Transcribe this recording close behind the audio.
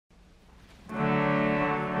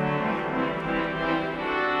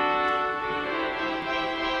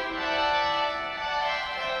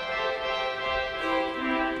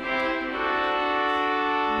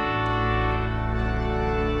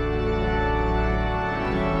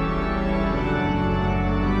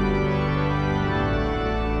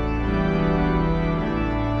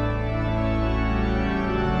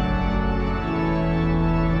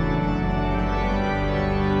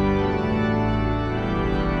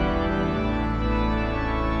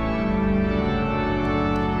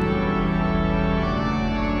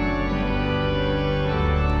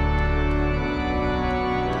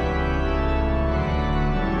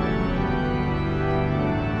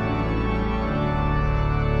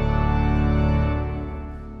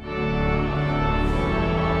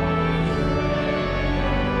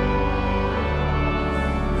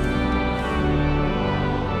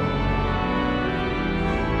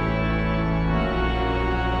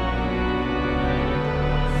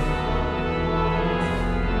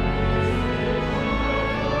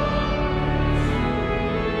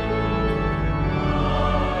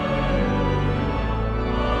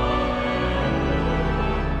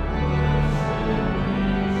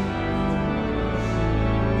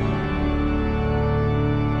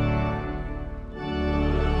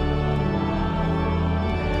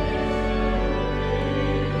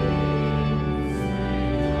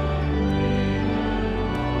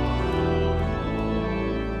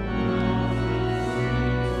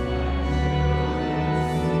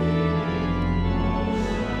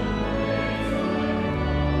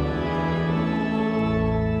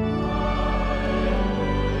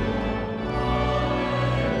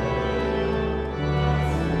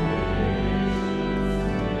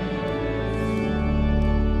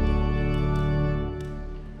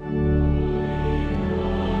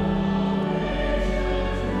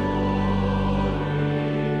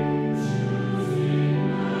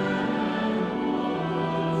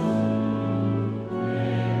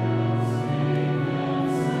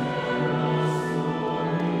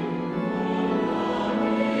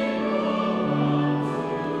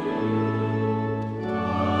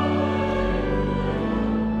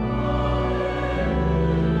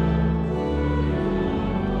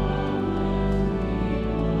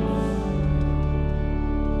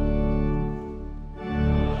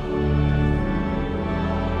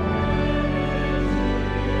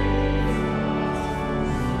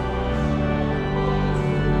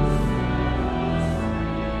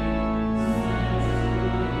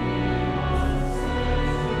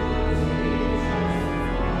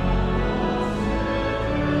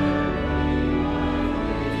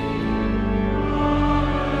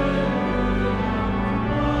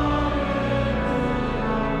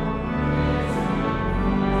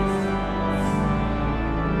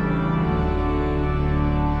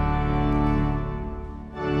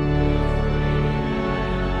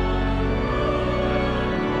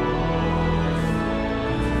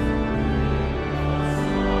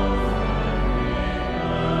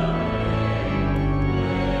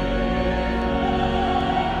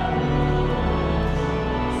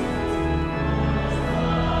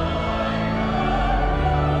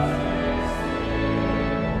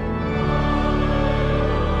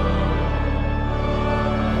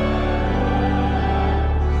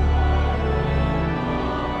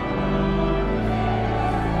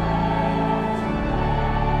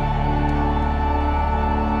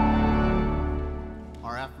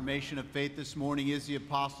affirmation of faith this morning is the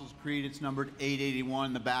Apostles' Creed. It's numbered 881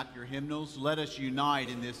 in the back of your hymnals. Let us unite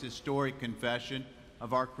in this historic confession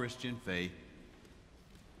of our Christian faith.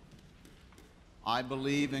 I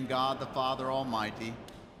believe in God the Father Almighty,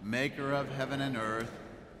 maker of heaven and earth,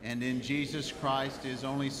 and in Jesus Christ, his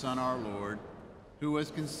only Son, our Lord, who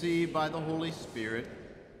was conceived by the Holy Spirit,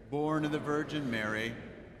 born of the Virgin Mary,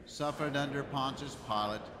 suffered under Pontius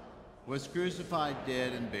Pilate, was crucified,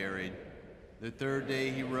 dead, and buried. The third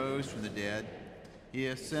day he rose from the dead. He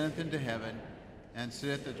ascended into heaven, and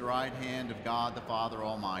sitteth at the right hand of God the Father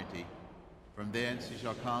Almighty. From thence he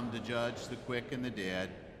shall come to judge the quick and the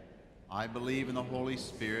dead. I believe in the Holy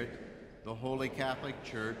Spirit, the Holy Catholic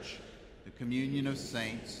Church, the communion of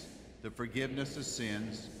saints, the forgiveness of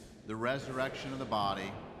sins, the resurrection of the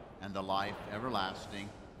body, and the life everlasting.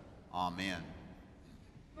 Amen.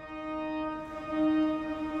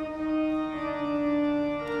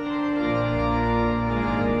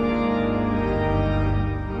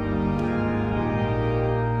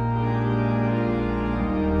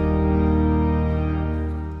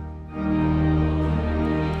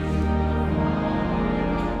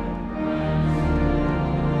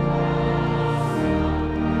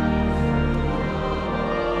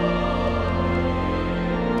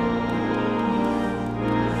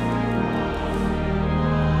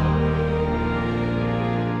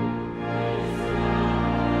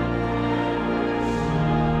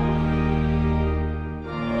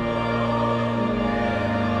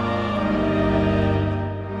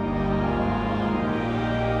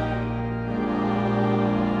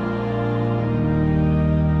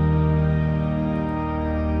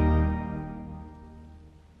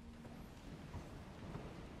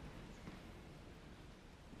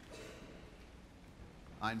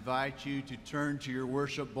 I invite you to turn to your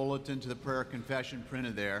worship bulletin to the prayer confession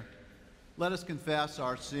printed there. Let us confess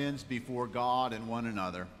our sins before God and one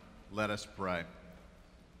another. Let us pray.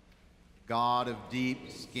 God of deep,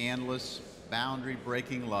 scandalous,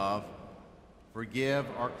 boundary-breaking love, forgive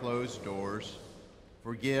our closed doors,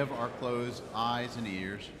 forgive our closed eyes and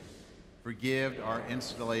ears, forgive our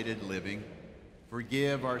insulated living,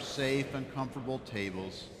 forgive our safe and comfortable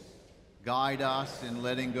tables. Guide us in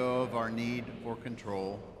letting go of our need for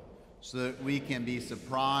control so that we can be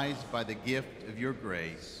surprised by the gift of your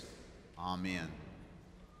grace. Amen.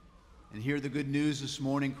 And hear the good news this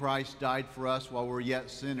morning. Christ died for us while we're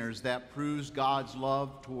yet sinners. That proves God's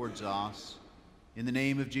love towards us. In the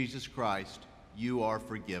name of Jesus Christ, you are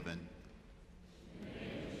forgiven. In the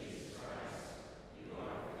name of Jesus Christ, you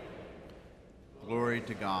are forgiven. Glory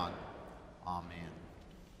to God. Amen.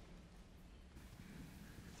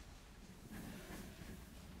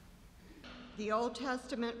 The Old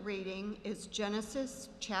Testament reading is Genesis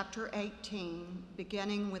chapter 18,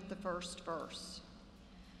 beginning with the first verse.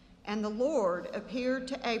 And the Lord appeared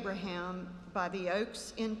to Abraham by the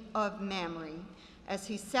oaks of Mamre, as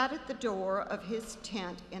he sat at the door of his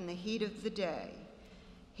tent in the heat of the day.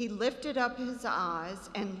 He lifted up his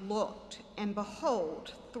eyes and looked, and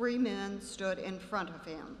behold, 3 men stood in front of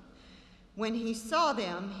him. When he saw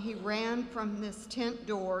them, he ran from this tent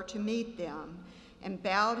door to meet them, and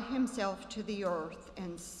bowed himself to the earth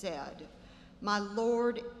and said, My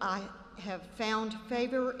Lord, I have found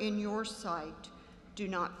favor in your sight. Do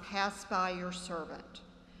not pass by your servant.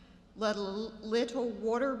 Let a little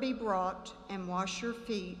water be brought, and wash your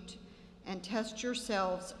feet, and test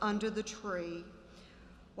yourselves under the tree,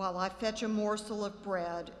 while I fetch a morsel of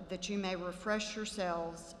bread, that you may refresh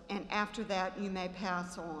yourselves, and after that you may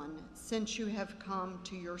pass on, since you have come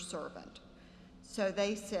to your servant. So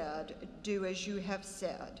they said, Do as you have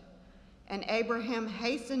said. And Abraham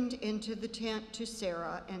hastened into the tent to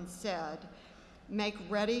Sarah and said, Make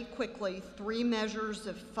ready quickly 3 measures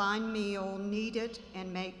of fine meal, knead it,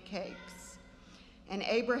 and make cakes. And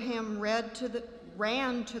Abraham ran to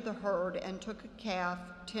the herd and took a calf,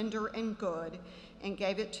 tender and good, and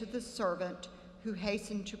gave it to the servant, who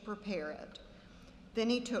hastened to prepare it. Then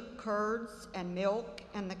he took curds and milk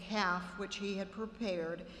and the calf which he had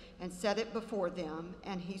prepared, and set it before them,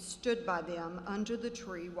 and he stood by them under the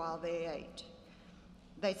tree while they ate.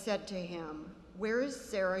 They said to him, Where is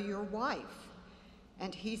Sarah your wife?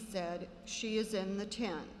 And he said, She is in the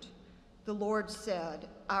tent. The Lord said,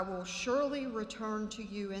 I will surely return to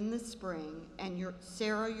you in the spring, and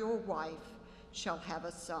Sarah your wife shall have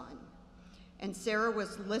a son. And Sarah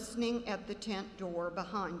was listening at the tent door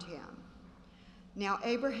behind him. Now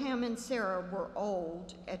Abraham and Sarah were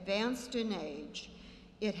old, advanced in age.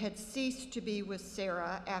 It had ceased to be with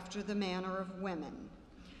Sarah after the manner of women.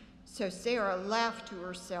 So Sarah laughed to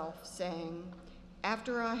herself, saying,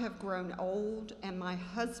 After I have grown old and my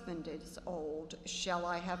husband is old, shall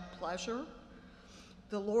I have pleasure?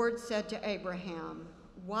 the Lord said to Abraham,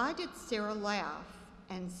 "Why did Sarah laugh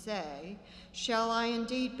and say, 'Shall I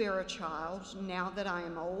indeed bear a child now that I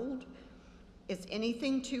am old?' Is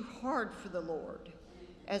anything too hard for the Lord?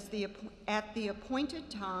 At the appointed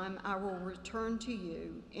time I will return to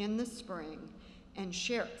you in the spring, and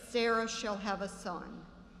Sarah shall have a son."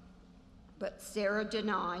 But Sarah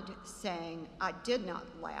denied, saying, "I did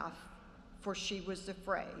not laugh," for she was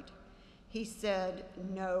afraid. He said,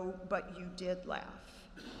 "No, but you did laugh."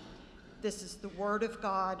 This is the word of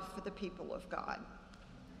God for the people of God.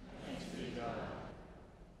 Thanks be to God.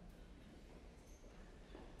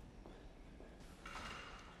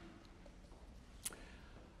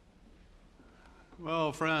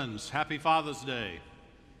 Well, friends, happy Father's Day.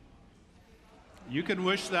 You can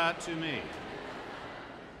wish that to me.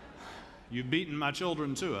 You've beaten my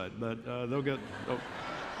children to it, but they'll get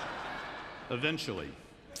eventually.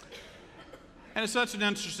 And it's such an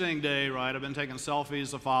interesting day, right? I've been taking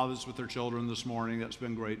selfies of fathers with their children this morning. That's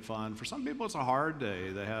been great fun. For some people, it's a hard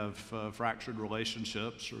day. They have fractured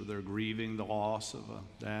relationships, or they're grieving the loss of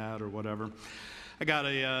a dad or whatever. I got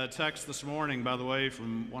a text this morning, by the way,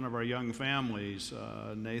 from one of our young families,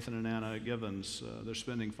 Nathan and Anna Givens. They're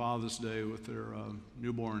spending Father's Day with their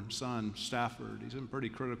newborn son, Stafford. He's in pretty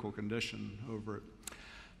critical condition over at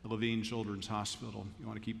the Levine Children's Hospital. You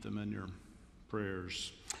want to keep them in your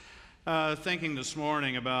prayers. Thinking this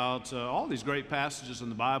morning about all these great passages in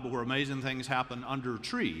the Bible where amazing things happen under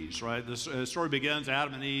trees, right? This story begins,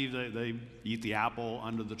 Adam and Eve, they eat the apple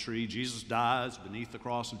under the tree. Jesus dies beneath the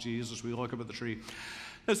cross of Jesus. We look up at the tree.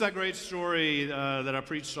 There's that great story that I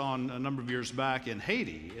preached on a number of years back in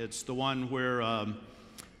Haiti. It's the one where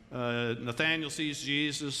Nathaniel sees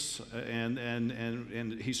Jesus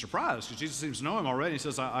and he's surprised because Jesus seems to know him already. He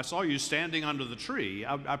says, I saw you standing under the tree.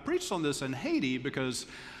 I preached on this in Haiti because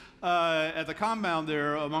at the compound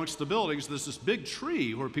there amongst the buildings, there's this big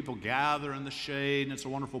tree where people gather in the shade, and it's a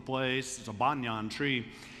wonderful place. It's a banyan tree.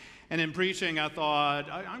 And in preaching, I thought,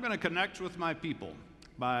 I'm going to connect with my people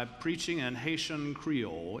by preaching in Haitian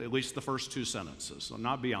Creole, at least the first two sentences, so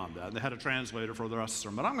not beyond that. They had a translator for the rest of the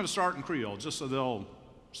sermon. But I'm going to start in Creole just so they'll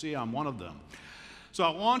see I'm one of them. So I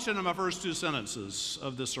launched into my first two sentences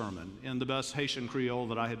of this sermon in the best Haitian Creole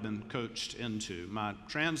that I had been coached into. My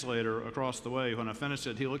translator across the way, when I finished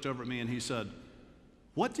it, he looked over at me and he said,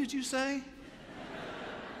 "What did you say?"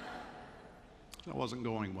 That wasn't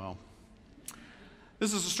going well.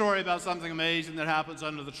 This is a story about something amazing that happens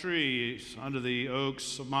under the trees, under the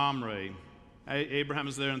oaks of Mamre. Abraham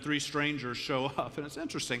is there and three strangers show up, and it's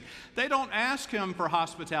interesting. They don't ask him for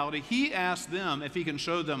hospitality. He asks them if he can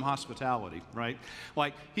show them hospitality, right?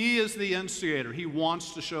 Like, he is the instigator. He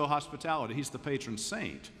wants to show hospitality. He's the patron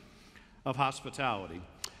saint of hospitality.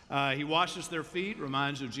 He washes their feet,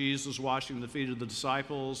 reminds you of Jesus washing the feet of the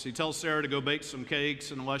disciples. He tells Sarah to go bake some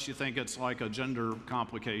cakes, and unless you think it's like a gender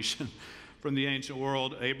complication from the ancient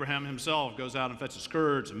world, Abraham himself goes out and fetches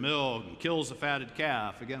curds and milk and kills a fatted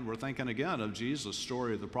calf. Again, we're thinking again of Jesus'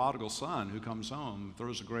 story of the prodigal son who comes home,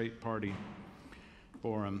 throws a great party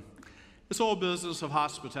for him. This whole business of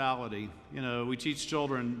hospitality, you know, we teach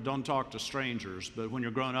children don't talk to strangers, but when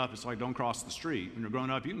you're grown up, it's like don't cross the street. When you're grown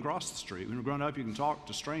up, you can cross the street. When you're grown up, you can talk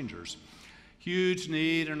to strangers. Huge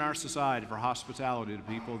need in our society for hospitality to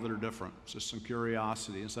people that are different. It's just some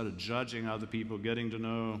curiosity instead of judging other people, getting to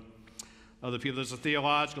know other people. There's a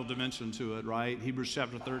theological dimension to it, right? Hebrews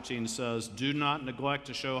chapter 13 says, "Do not neglect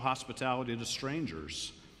to show hospitality to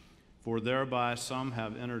strangers, for thereby some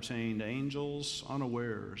have entertained angels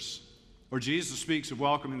unawares." Or Jesus speaks of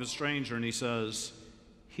welcoming the stranger, and he says,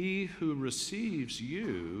 "He who receives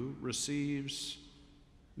you receives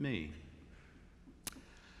me."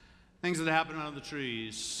 Things that happened under the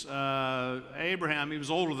trees. Abraham, he was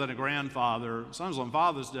older than a grandfather. Sometimes on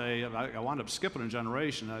Father's Day, I wound up skipping a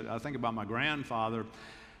generation. I think about my grandfather.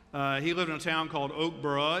 He lived in a town called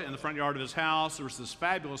Oakborough. In the front yard of his house, there was this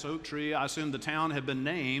fabulous oak tree. I assumed the town had been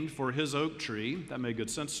named for his oak tree. That made good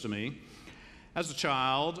sense to me as a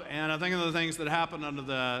child. And I think of the things that happened under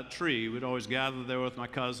that tree. We'd always gather there with my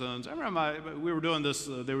cousins. I remember we were doing this,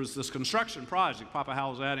 there was this construction project. Papa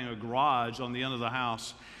Howell was adding a garage on the end of the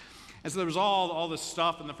house. And so there was all this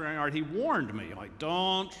stuff in the front yard. He warned me, like,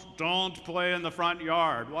 don't play in the front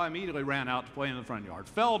yard. Well, I immediately ran out to play in the front yard.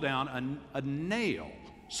 Fell down, a nail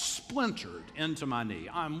splintered into my knee.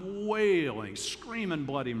 I'm wailing, screaming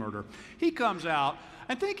bloody murder. He comes out.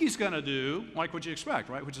 I think he's going to do like what you expect,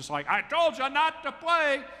 right? Which is like, "I told you not to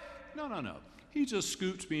play." No. He just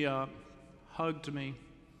scooped me up, hugged me,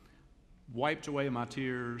 wiped away my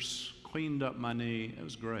tears, cleaned up my knee. It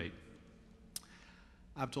was great.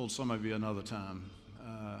 I've told some of you another time,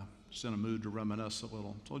 just in a mood to reminisce a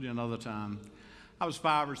little. Told you another time. I was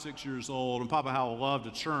 5 or 6 years old, and Papa Howell loved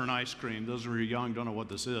to churn ice cream. Those of you young don't know what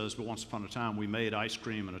this is, but once upon a time we made ice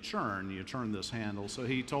cream in a churn. You turn this handle. So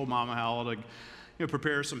he told Mama Howell to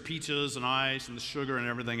prepare some peaches and ice and the sugar and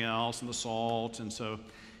everything else and the salt. And so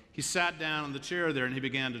he sat down in the chair there and he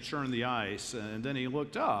began to churn the ice. And then he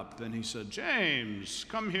looked up and he said, "James,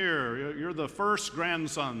 come here. You're the first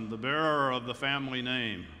grandson, the bearer of the family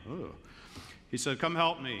name." Oh. He said, "Come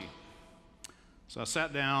help me." So I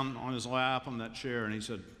sat down on his lap on that chair, and he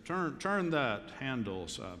said, turn that handle.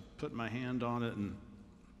 So I put my hand on it, and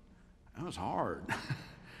that was hard.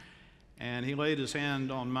 And he laid his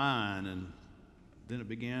hand on mine, and then it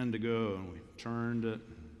began to go, and we turned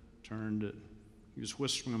it. He was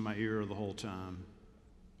whispering in my ear the whole time.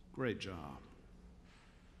 Great job.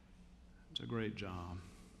 It's a great job.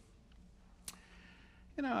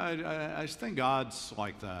 You know, I think God's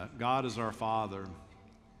like that. God is our Father.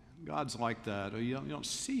 God's like that. You don't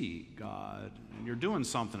see God, and you're doing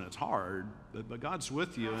something that's hard, but God's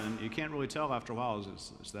with you, and you can't really tell after a while,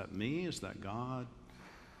 is that me? Is that God?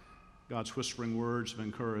 God's whispering words of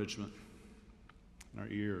encouragement in our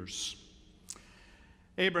ears.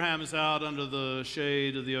 Abraham is out under the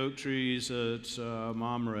shade of the oak trees at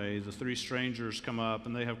Mamre. The three strangers come up,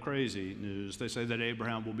 and they have crazy news. They say that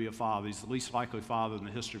Abraham will be a father. He's the least likely father in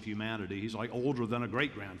the history of humanity. He's like older than a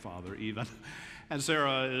great-grandfather, even. And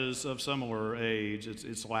Sarah is of similar age.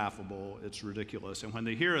 It's laughable. It's ridiculous. And when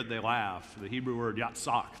they hear it, they laugh. The Hebrew word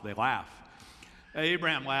yatzak, they laugh.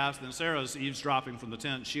 Abraham laughs, then Sarah's eavesdropping from the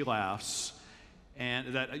tent. She laughs.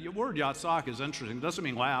 And that word yatzak is interesting. It doesn't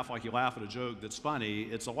mean laugh like you laugh at a joke that's funny.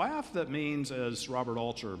 It's a laugh that means, as Robert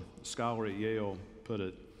Alter, a scholar at Yale, put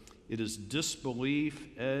it, it is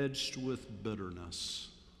disbelief edged with bitterness.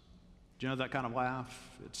 Do you know that kind of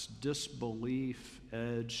laugh? It's disbelief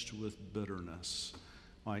edged with bitterness.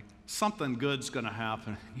 Like something good's going to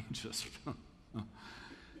happen. You just,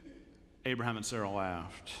 Abraham and Sarah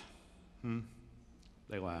laughed.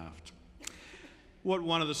 They laughed. What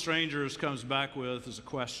one of the strangers comes back with is a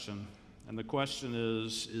question. And the question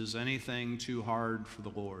is anything too hard for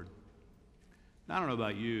the Lord? Now, I don't know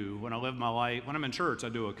about you. When I live my life, when I'm in church, I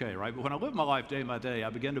do okay, right? But when I live my life day by day, I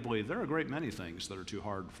begin to believe there are a great many things that are too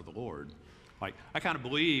hard for the Lord. Like, I kind of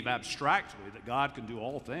believe abstractly that God can do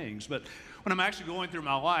all things. But when I'm actually going through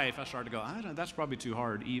my life, I start to go, I don't know, that's probably too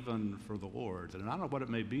hard even for the Lord. And I don't know what it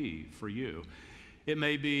may be for you. It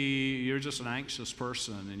may be you're just an anxious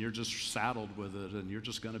person and you're just saddled with it and you're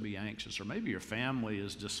just going to be anxious. Or maybe your family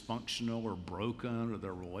is dysfunctional or broken, or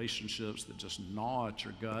there are relationships that just gnaw at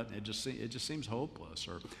your gut and it just seems hopeless.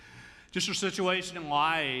 Or just your situation in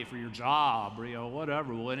life or your job or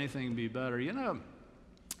whatever. Will anything be better?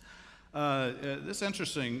 It's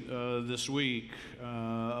interesting this week.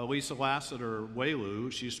 Elisa Lassiter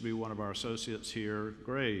Welu, she used to be one of our associates here.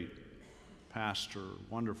 Great pastor,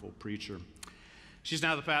 wonderful preacher. She's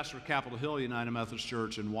now the pastor of Capitol Hill United Methodist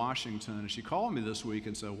Church in Washington. And she called me this week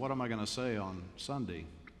and said, "What am I going to say on Sunday?"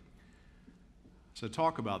 So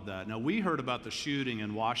talk about that. Now, we heard about the shooting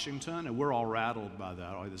in Washington, and we're all rattled by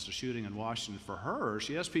that. Oh, there's a shooting in Washington. For her,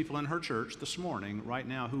 she has people in her church this morning, right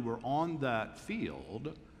now, who were on that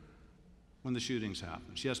field when the shootings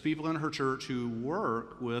happened. She has people in her church who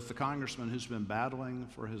work with the congressman who's been battling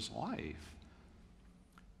for his life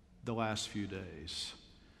the last few days.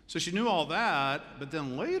 So she knew all that, but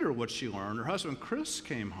then later what she learned, her husband Chris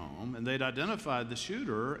came home and they'd identified the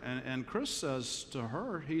shooter, and Chris says to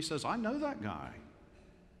her, he says, "I know that guy.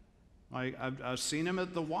 I've seen him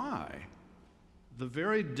at the Y. The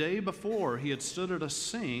very day before, he had stood at a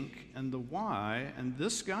sink in the Y, and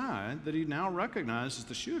this guy that he now recognized as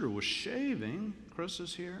the shooter was shaving." Chris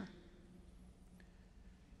is here.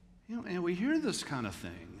 And we hear this kind of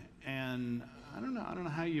thing, and I don't know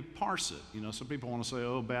how you parse it. Some people want to say,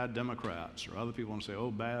 "Oh, bad Democrats," or other people want to say, "Oh,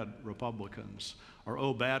 bad Republicans," or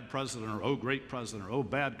 "Oh, bad president," or "Oh, great president," or "Oh,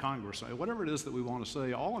 bad Congress." Whatever it is that we want to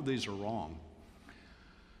say, all of these are wrong.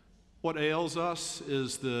 What ails us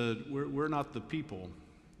is that we're not the people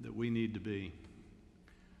that we need to be.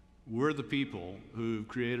 We're the people who've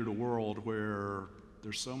created a world where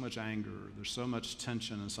there's so much anger, there's so much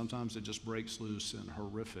tension, and sometimes it just breaks loose in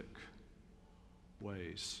horrific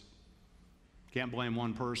ways. Can't blame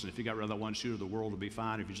one person. If you got rid of that one shooter, the world would be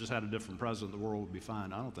fine. If you just had a different president, the world would be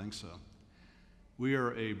fine. I don't think so. We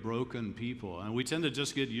are a broken people, and we tend to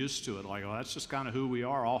just get used to it. Like, oh, that's just kind of who we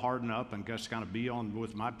are. I'll harden up and just kind of be on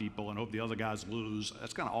with my people and hope the other guys lose.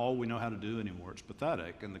 That's kind of all we know how to do anymore. It's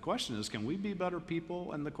pathetic. And the question is, can we be better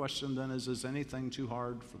people? And the question then is anything too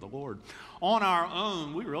hard for the Lord? On our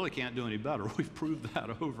own, we really can't do any better. We've proved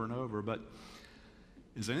that over and over. But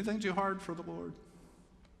is anything too hard for the Lord?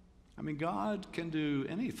 I mean, God can do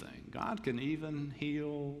anything. God can even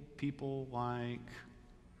heal people like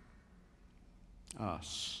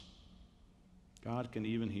us. God can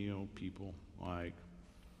even heal people like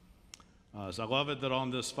us. I love it that on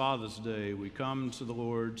this Father's Day, we come to the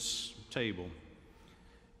Lord's table.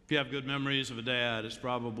 If you have good memories of a dad, you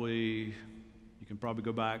can probably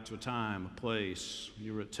go back to a time, a place,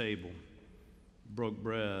 you were at table, you broke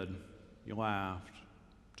bread, you laughed,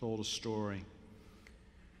 told a story.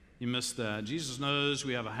 You miss that. Jesus knows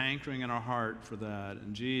we have a hankering in our heart for that.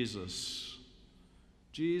 And Jesus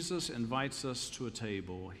invites us to a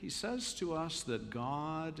table. He says to us that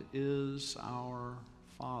God is our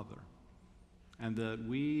Father, and that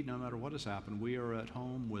we, no matter what has happened, we are at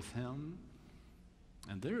home with Him.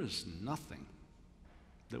 And there is nothing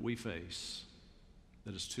that we face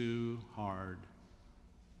that is too hard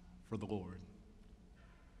for the Lord.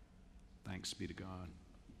 Thanks be to God.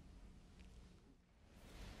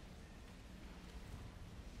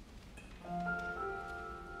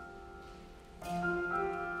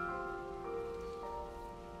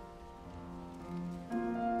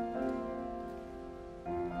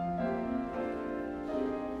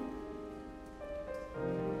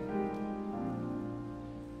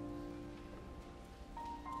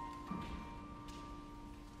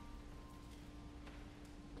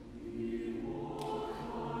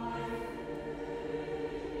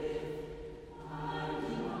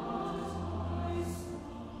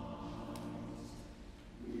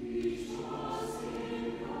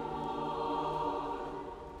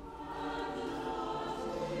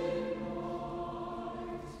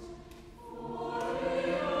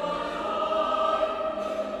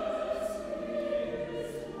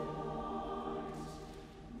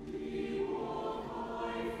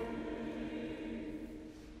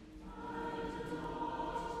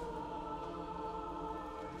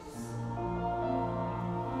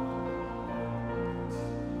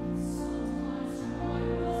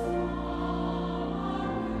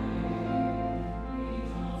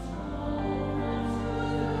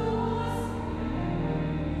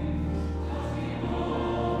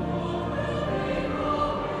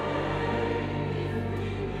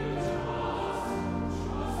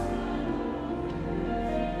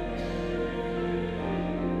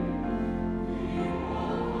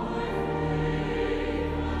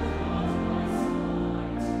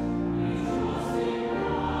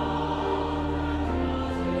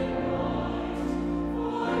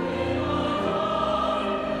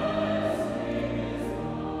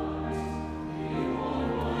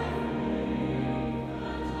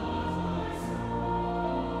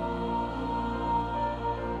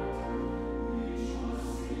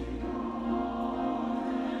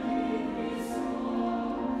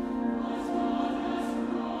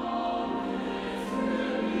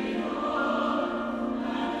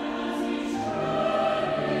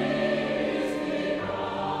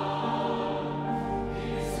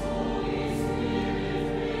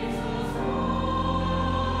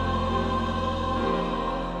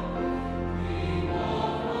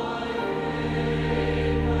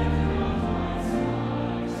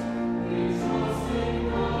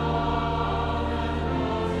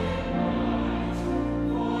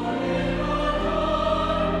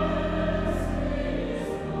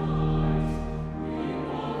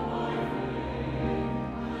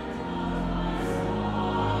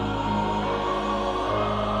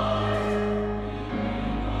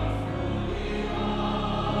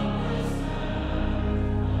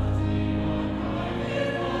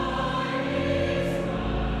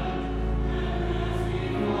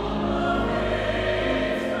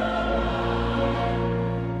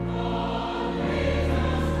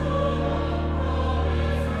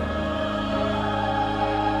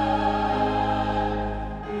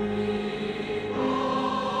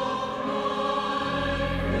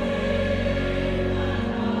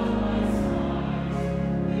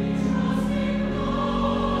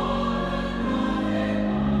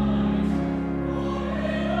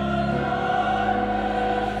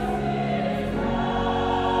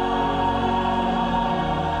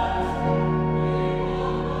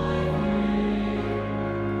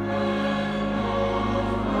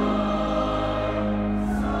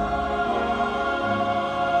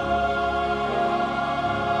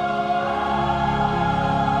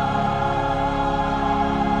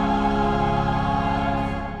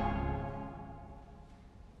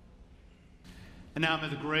 And now may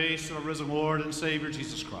the grace of our risen Lord and Savior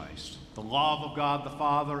Jesus Christ, the love of God the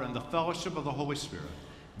Father, and the fellowship of the Holy Spirit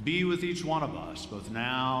be with each one of us, both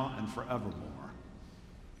now and forevermore.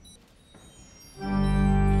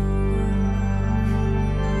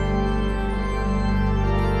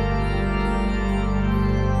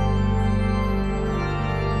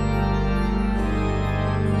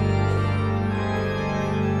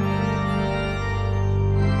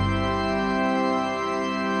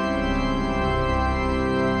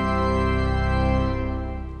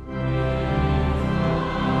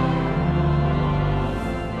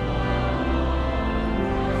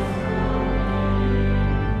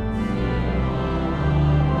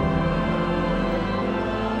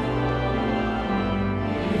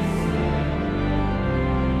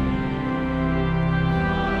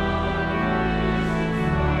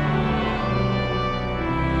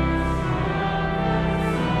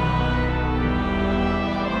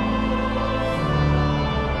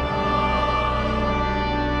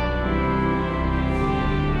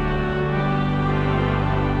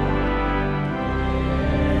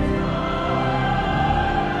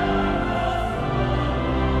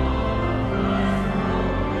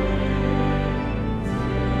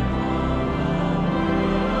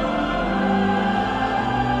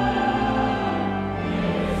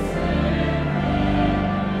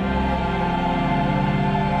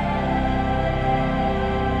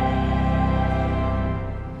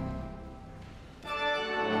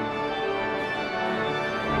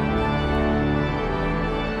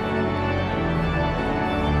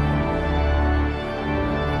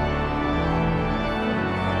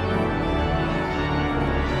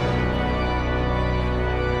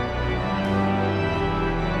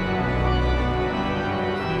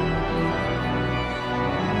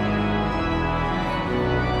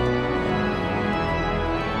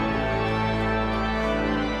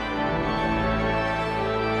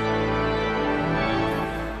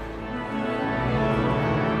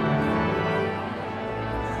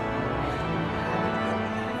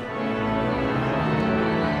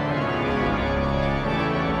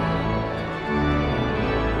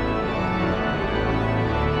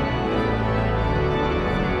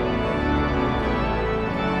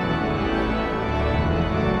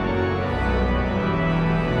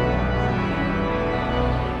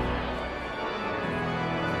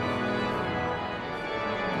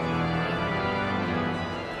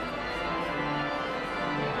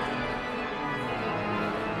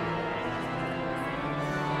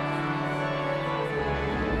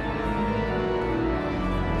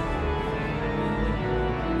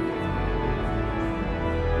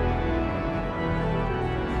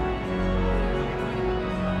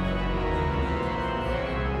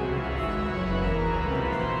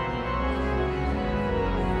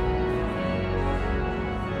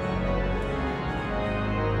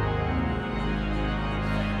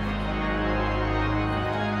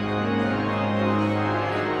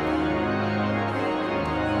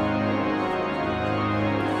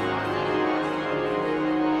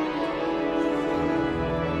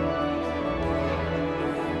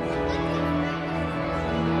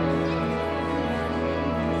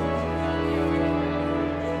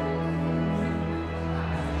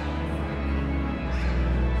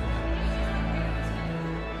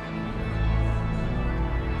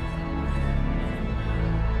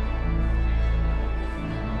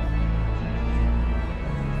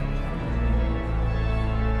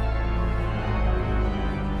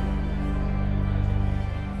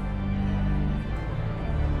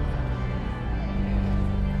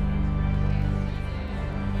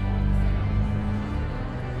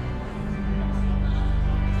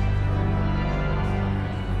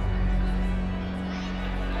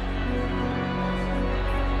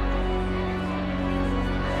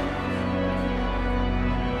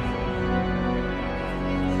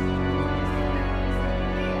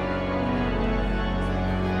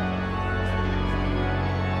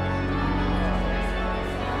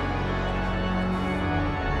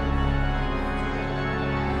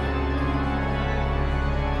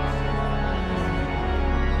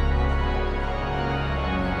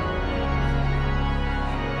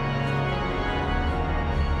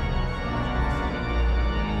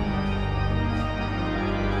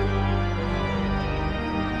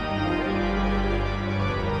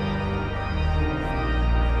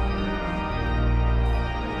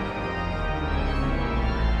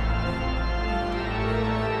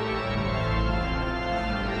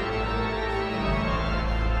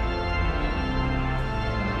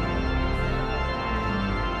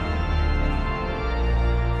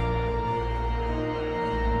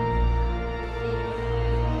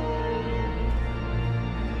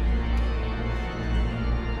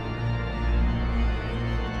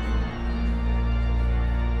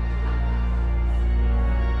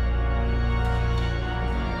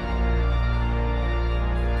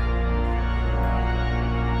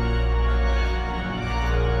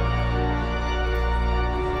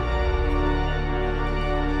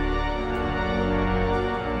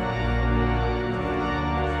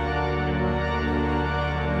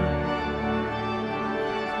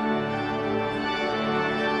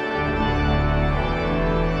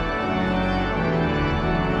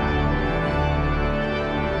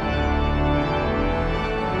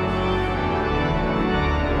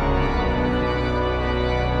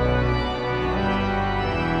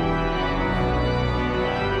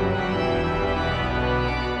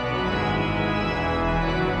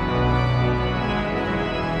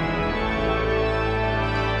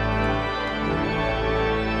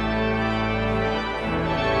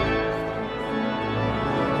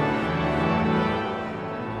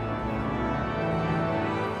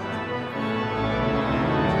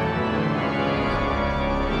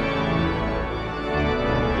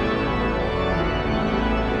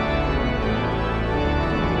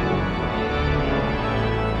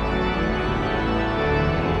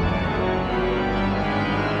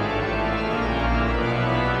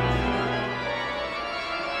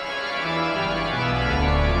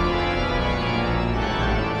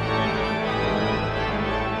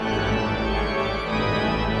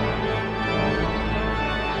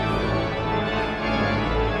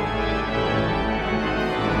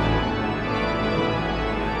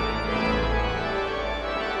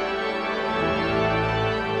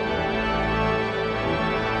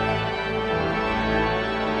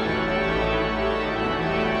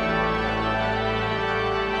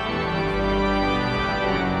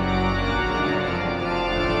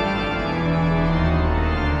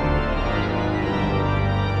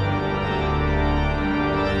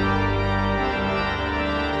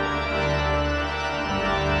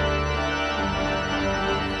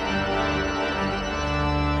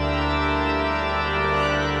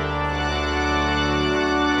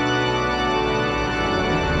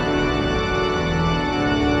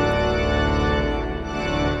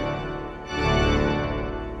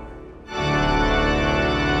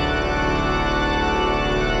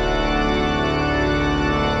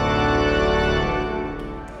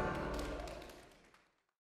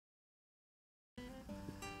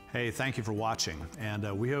 Hey, thank you for watching, and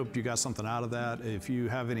we hope you got something out of that. If you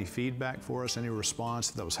have any feedback for us, any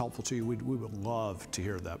response that was helpful to you, we would love to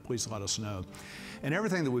hear that. Please let us know. And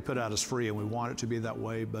everything that we put out is free, and we want it to be that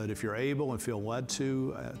way, but if you're able and feel led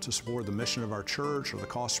to support the mission of our church or the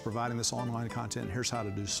cost of providing this online content, here's how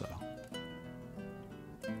to do so.